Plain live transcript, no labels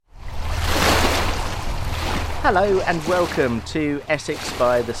Hello and welcome to Essex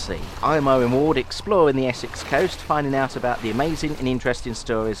by the Sea. I'm Owen Ward, exploring the Essex coast, finding out about the amazing and interesting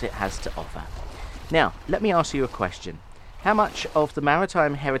stories it has to offer. Now, let me ask you a question. How much of the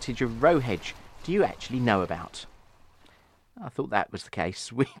maritime heritage of Rowhedge do you actually know about? I thought that was the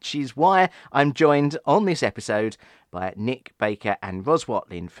case, which is why I'm joined on this episode by Nick Baker and Ros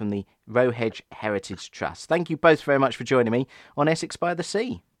Watlin from the Rowhedge Heritage Trust. Thank you both very much for joining me on Essex by the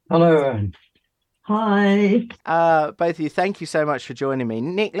Sea. Hello, Owen. Hi. Both of you, thank you so much for joining me.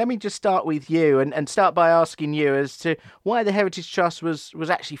 Nick, let me just start with you and start by asking you as to why the Heritage Trust was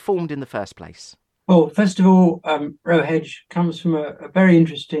actually formed in the first place. Well, first of all, Rowhedge comes from a very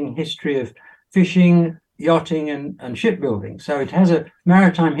interesting history of fishing, yachting and shipbuilding. So it has a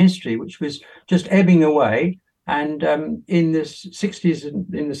maritime history which was just ebbing away. And in the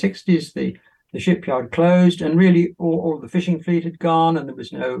 60s, the shipyard closed and really all the fishing fleet had gone and there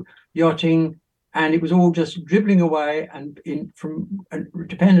was no yachting. And it was all just dribbling away and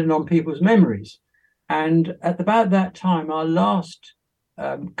dependent on people's memories. And at about that time, our last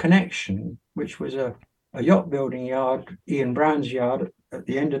connection, which was a yacht building yard, Ian Brown's yard at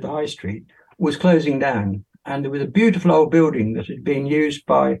the end of the High Street, was closing down. And there was a beautiful old building that had been used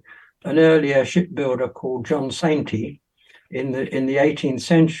by an earlier shipbuilder called John Sainty in the 18th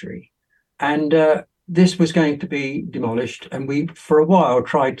century. And this was going to be demolished. And we, for a while,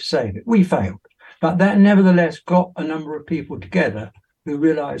 tried to save it. We failed. But that nevertheless got a number of people together who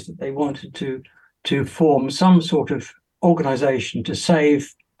realized that they wanted to form some sort of organization to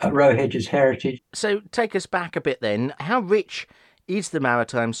save Rowhedge's heritage. So take us back a bit then. How rich is the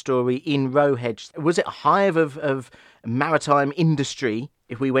maritime story in Rowhedge? Was it a hive of maritime industry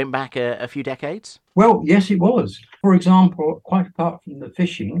if we went back a few decades? Well, yes, it was. For example, quite apart from the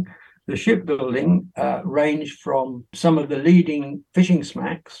fishing, the shipbuilding ranged from some of the leading fishing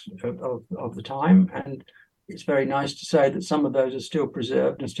smacks of the time, and it's very nice to say that some of those are still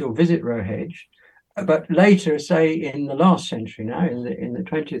preserved and still visit Rowhedge. But later, say in the last century now, in the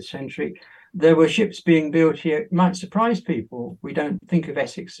 20th century, there were ships being built here. It might surprise people. We don't think of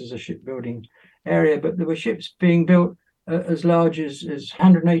Essex as a shipbuilding area, but there were ships being built as large as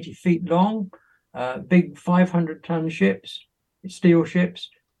 180 feet long, big 500-ton ships, steel ships,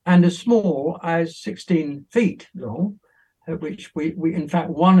 and as small as 16 feet long, which we in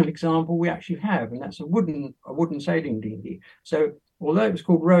fact, one example we actually have, and that's a wooden sailing dinghy. So although it was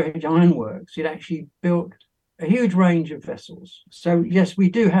called Rowhedge Ironworks, it actually built a huge range of vessels. So yes,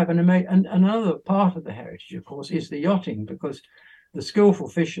 we do have another part of the heritage, of course, is the yachting, because the skillful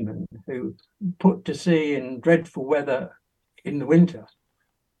fishermen who put to sea in dreadful weather in the winter,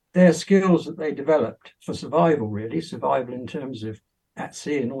 their skills that they developed for survival in terms of at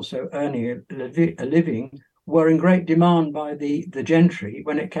sea and also earning a living, were in great demand by the gentry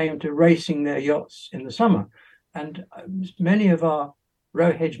when it came to racing their yachts in the summer. And many of our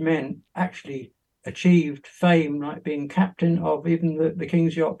Rowhedge men actually achieved fame, like being captain of even the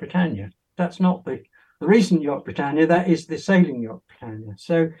King's Yacht Britannia. That's not the recent Yacht Britannia, that is the sailing Yacht Britannia.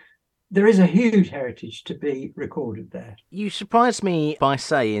 So there is a huge heritage to be recorded there. You surprised me by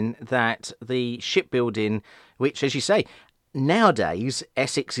saying that the shipbuilding, which, as you say, nowadays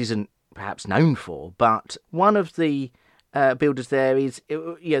Essex isn't perhaps known for, but one of the builders there is,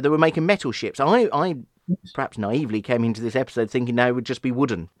 they were making metal ships. I perhaps naively came into this episode thinking they would just be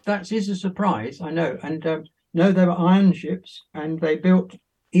wooden. That is a surprise, I know. And no, they were iron ships, and they built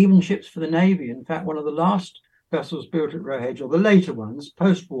even ships for the Navy. In fact, one of the last vessels built at Rowhedge, or the later ones,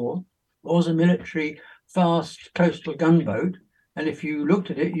 post-war, was a military fast coastal gunboat. And if you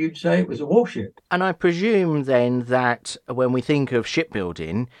looked at it, you'd say it was a warship. And I presume then that when we think of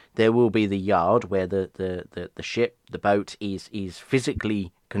shipbuilding, there will be the yard where the ship, the boat is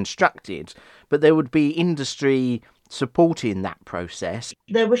physically constructed, but there would be industry supporting that process.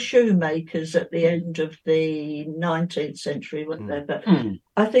 There were shoemakers at the end of the 19th century, weren't there? But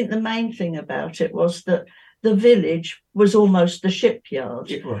I think the main thing about it was that the village was almost the shipyard.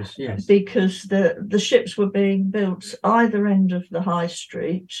 It was, yes. Because the ships were being built either end of the High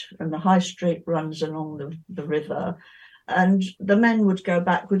Street, and the High Street runs along the river, and the men would go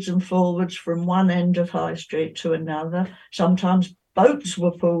backwards and forwards from one end of High Street to another. Sometimes boats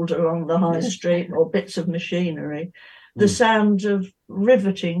were pulled along the High Street, or bits of machinery. The sound of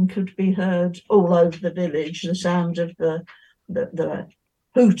riveting could be heard all over the village. The sound of the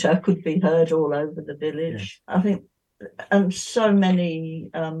hooter could be heard all over the village. Yes. I think, and so many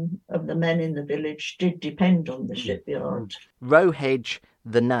of the men in the village did depend on the shipyard. Rowhedge,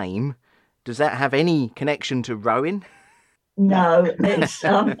 the name, does that have any connection to rowing? No, it's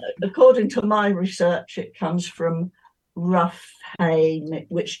according to my research, it comes from rough hay,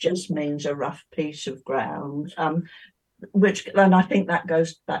 which just means a rough piece of ground, and I think that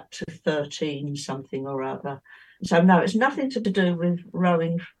goes back to 13 something or other. So no, it's nothing to do with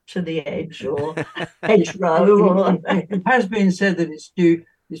rowing to the edge or hedge row. It has been said that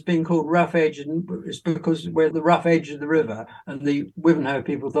it's been called rough edge, and it's because we're the rough edge of the river, and the Wivenhoe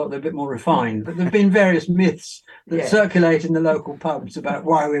people thought they're a bit more refined. But there have been various myths that circulate in the local pubs about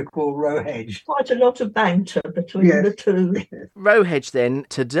why we're called row hedge. Quite a lot of banter between the two. Row hedge, then,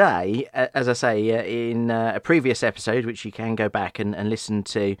 today, as I say, in a previous episode, which you can go back and listen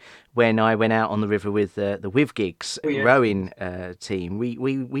to, when I went out on the river with the Wivgigs rowing team,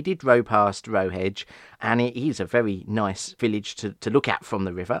 we did row past Row Hedge, and it is a very nice village to look at from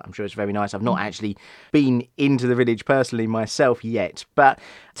the river. I'm sure it's very nice. I've not actually been into the village personally myself yet, but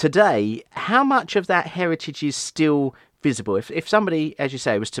today, how much of that heritage is still visible? If somebody, as you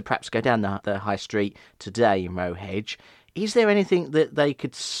say, was to perhaps go down the high street today in Row Hedge, is there anything that they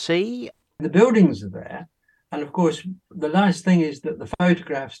could see? The buildings are there. And of course, the nice thing is that the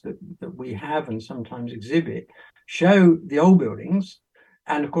photographs that we have and sometimes exhibit show the old buildings.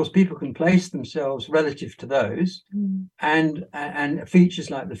 And of course, people can place themselves relative to those, and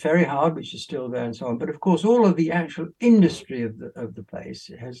features like the Ferry Hard, which is still there, and so on. But of course, all of the actual industry of the place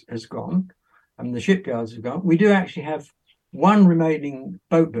has gone, and the shipyards have gone. We do actually have one remaining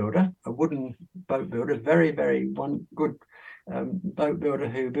boat builder, a wooden boat builder, very, very one good boat builder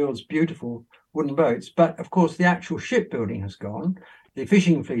who builds beautiful wooden boats. But of course, the actual shipbuilding has gone. The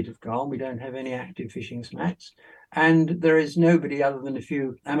fishing fleet have gone. We don't have any active fishing smacks. And there is nobody other than a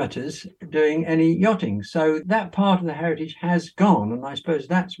few amateurs doing any yachting. So that part of the heritage has gone. And I suppose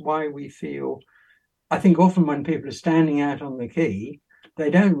that's why we feel, I think often when people are standing out on the quay, they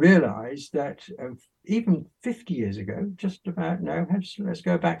don't realise that even 50 years ago, just about, no, let's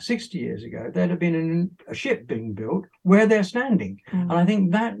go back 60 years ago, there'd have been a ship being built where they're standing. And I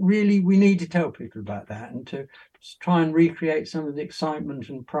think that really, we need to tell people about that and to try and recreate some of the excitement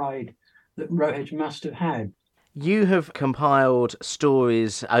and pride that Row Hedge must have had. You have compiled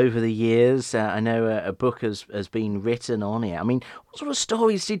stories over the years. I know a book has been written on it. I mean, what sort of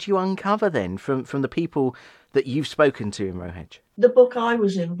stories did you uncover then from the people that you've spoken to in Row Hedge? The book I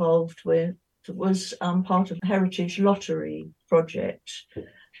was involved with was part of the Heritage Lottery project,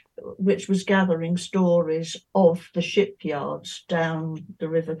 which was gathering stories of the shipyards down the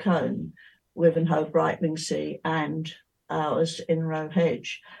River Colne, Wivenhoe, Brightlingsea, and ours in Row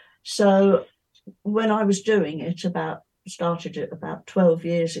Hedge. So when I was doing it, started it about 12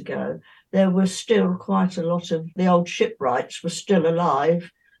 years ago, there was still quite a lot of the old shipwrights were still alive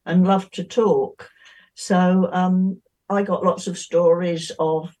and loved to talk. So I got lots of stories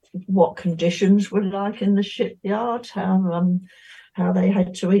of what conditions were like in the shipyard, how they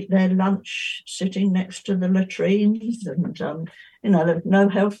had to eat their lunch sitting next to the latrines, and there was no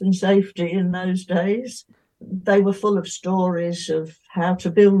health and safety in those days. They were full of stories of how to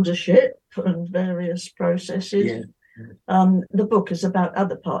build a ship and various processes. The book is about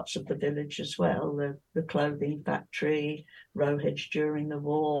other parts of the village as well, the clothing factory, Row Hedge during the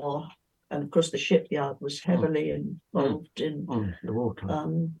war. And of course, the shipyard was heavily involved in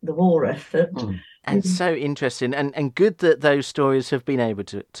the war effort. And so interesting and good that those stories have been able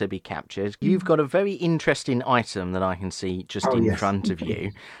to be captured. You've got a very interesting item that I can see just in front of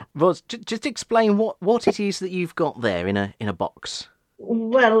you. Ros, just explain what it is that you've got there in a box.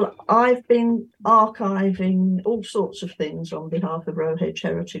 Well, I've been archiving all sorts of things on behalf of Row Hedge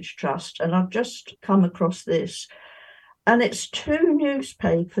Heritage Trust, and I've just come across this. And it's 2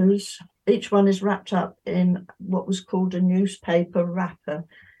 newspapers. Each one is wrapped up in what was called a newspaper wrapper.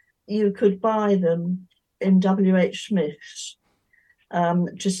 You could buy them in WH Smith's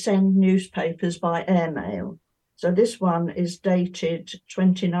to send newspapers by airmail. So this one is dated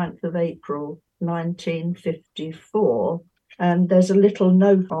 29th of April, 1954. And there's a little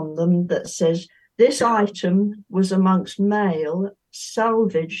note on them that says, this item was amongst mail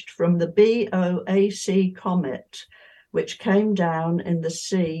salvaged from the BOAC Comet, which came down in the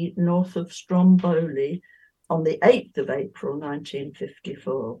sea north of Stromboli on the 8th of April,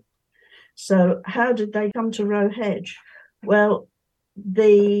 1954. So how did they come to Row Hedge? Well,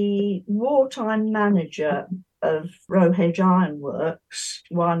 the wartime manager of Row Hedge Ironworks,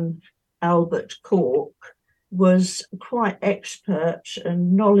 one Albert Cork, was quite expert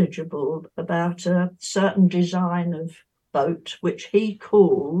and knowledgeable about a certain design of boat, which he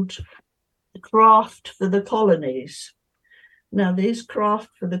called Craft for the Colonies. Now, these Craft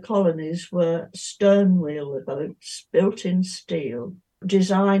for the Colonies were stern-wheel boats built in steel,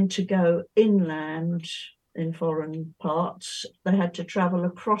 designed to go inland in foreign parts. They had to travel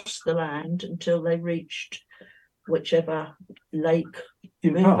across the land until they reached whichever lake.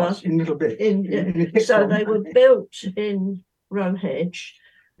 In river. parts, in little bits. So they were built in Rowhedge.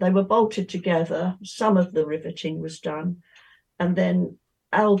 They were bolted together. Some of the riveting was done. And then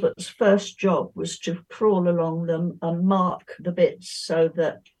Albert's first job was to crawl along them and mark the bits so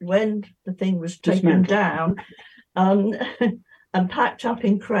that when the thing was taken down and packed up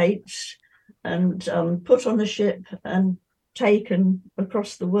in crates and put on a ship and taken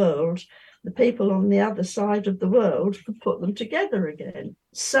across the world, the people on the other side of the world could put them together again.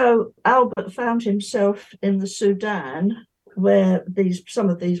 So Albert found himself in the Sudan, where some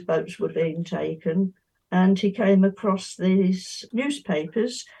of these boats were being taken, and he came across these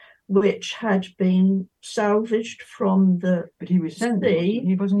newspapers which had been salvaged from the But he was sent. sea.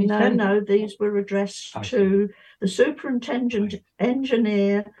 He wasn't. No, these were addressed to the superintendent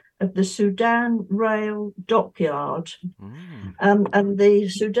engineer of the Sudan Rail Dockyard. And the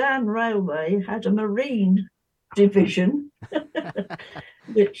Sudan Railway had a marine division,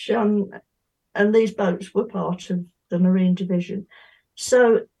 which and these boats were part of the marine division.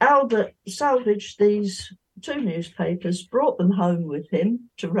 So Albert salvaged these 2 newspapers, brought them home with him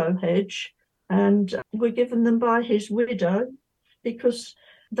to Rowhedge, and were given them by his widow because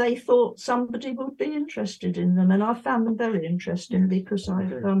they thought somebody would be interested in them. And I found them very interesting because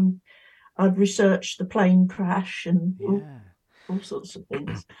I've researched the plane crash and all sorts of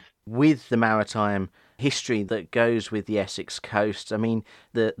things. With the maritime history that goes with the Essex coast, I mean,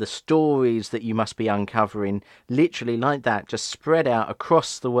 the stories that you must be uncovering, literally like that, just spread out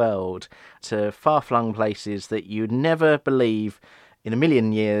across the world to far-flung places that you'd never believe in a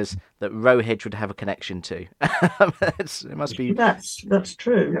million years that Rowhedge would have a connection to. It must be. That's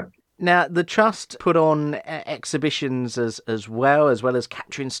true. Yeah. Now, the Trust put on exhibitions as well as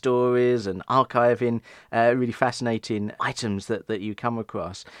capturing stories and archiving really fascinating items that you come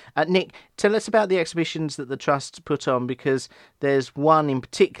across. Nick, tell us about the exhibitions that the Trust put on, because there's one in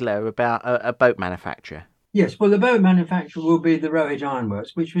particular about a boat manufacturer. Yes, well, the boat manufacturer will be the Rowhedge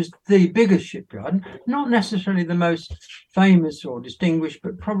Ironworks, which was the biggest shipyard, not necessarily the most famous or distinguished,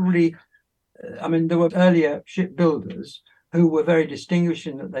 but probably, there were earlier shipbuilders who were very distinguished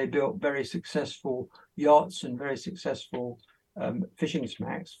in that they built very successful yachts and very successful fishing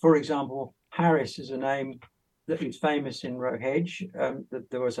smacks. For example, Harris is a name that is famous in Rowhedge.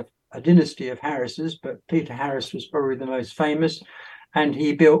 There was a dynasty of Harrises, but Peter Harris was probably the most famous. And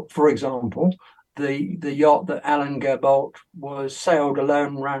he built, for example, the yacht that Alan Gerbault sailed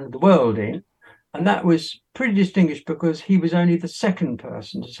alone around the world in. And that was pretty distinguished because he was only the second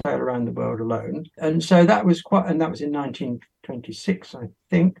person to sail around the world alone. And so that was and that was in 1926, I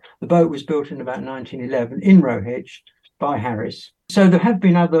think. The boat was built in about 1911 in Rowhedge by Harris. So there have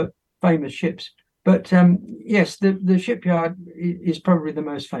been other famous ships. But yes, the shipyard is probably the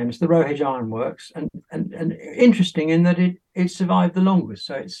most famous, the Rowhedge Ironworks, and interesting in that it survived the longest.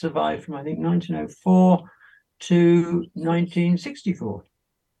 So it survived from, I think, 1904 to 1964.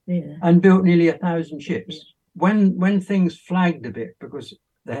 Yeah. And built nearly 1,000 ships. When things flagged a bit because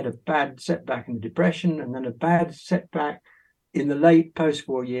they had a bad setback in the Depression and then a bad setback in the late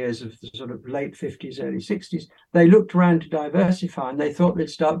post-war years of the sort of late 50s, early 60s, they looked around to diversify and they thought they'd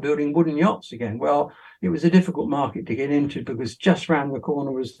start building wooden yachts again. Well, it was a difficult market to get into because just round the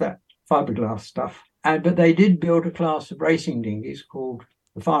corner was that fiberglass stuff. But they did build a class of racing dinghies called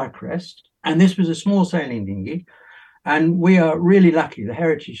the Firecrest, and this was a small sailing dinghy. And we are really lucky. The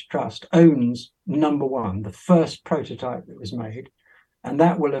Heritage Trust owns number 1, the first prototype that was made. And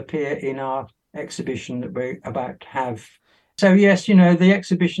that will appear in our exhibition that we're about to have. So, yes, the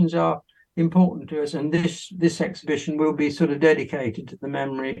exhibitions are important to us. And this exhibition will be sort of dedicated to the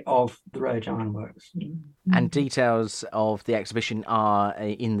memory of the Rowhedge Ironworks. And details of the exhibition are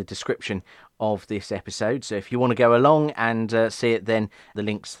in the description of this episode. So if you want to go along and see it, then the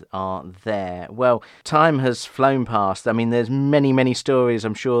links are there. Well, time has flown past. I mean, there's many, many stories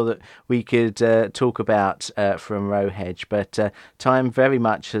I'm sure that we could talk about from Rowhedge, but time very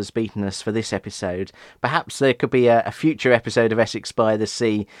much has beaten us for this episode. Perhaps there could be a future episode of Essex by the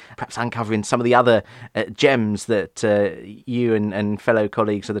Sea, perhaps uncovering some of the other gems that you and fellow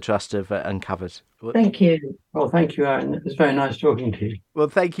colleagues of the Trust have uncovered. Thank you. Well, thank you, Aaron. It was very nice talking to you. Well,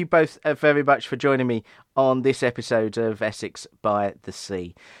 thank you both very much for joining me on this episode of Essex by the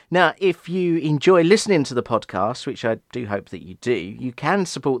Sea. Now, if you enjoy listening to the podcast, which I do hope that you do, you can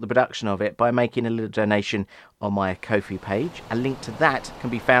support the production of it by making a little donation on my Ko-fi page. A link to that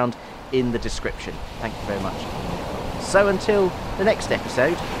can be found in the description. Thank you very much. So until the next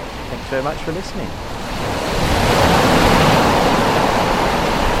episode, thanks very much for listening.